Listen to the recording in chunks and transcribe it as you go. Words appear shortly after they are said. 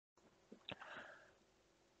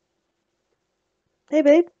Hey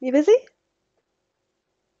babe, you busy?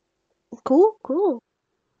 Cool, cool.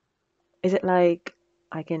 Is it like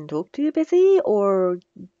I can talk to you busy or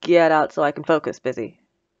get out so I can focus busy?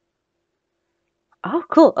 Oh,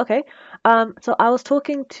 cool. Okay. So I was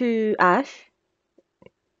talking to Ash.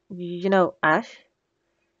 You know Ash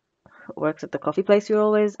works at the coffee place you're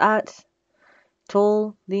always at.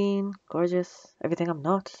 Tall, lean, gorgeous, everything I'm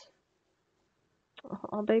not.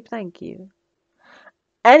 Oh, babe, thank you.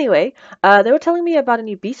 Anyway, they were telling me about a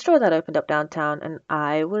new bistro that opened up downtown, and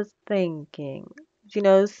I was thinking,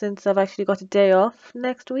 since I've actually got a day off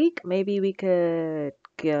next week, maybe we could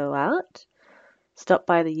go out, stop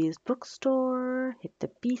by the used bookstore, hit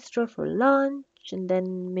the bistro for lunch, and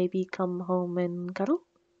then maybe come home and cuddle.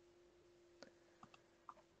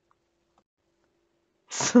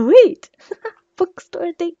 Sweet!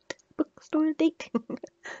 Bookstore date! Bookstore date!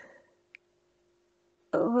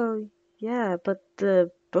 Oh, yeah, but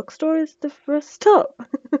the bookstore is the first stop.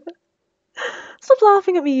 Stop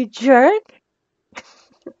laughing at me, you jerk!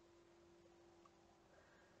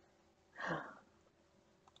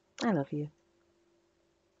 I love you.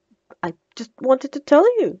 I just wanted to tell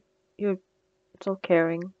you. You're so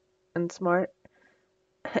caring and smart,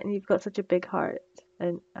 and you've got such a big heart.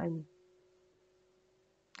 And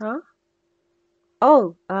huh?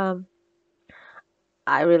 Oh,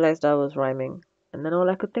 I realized I was rhyming, and then all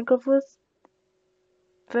I could think of was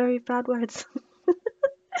very bad words.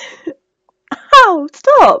 Ow!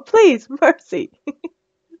 Stop, please, mercy.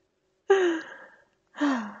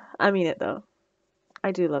 I mean it though.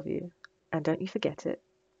 I do love you, and don't you forget it.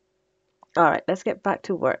 All right, let's get back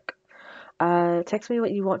to work. Text me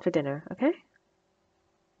what you want for dinner, okay?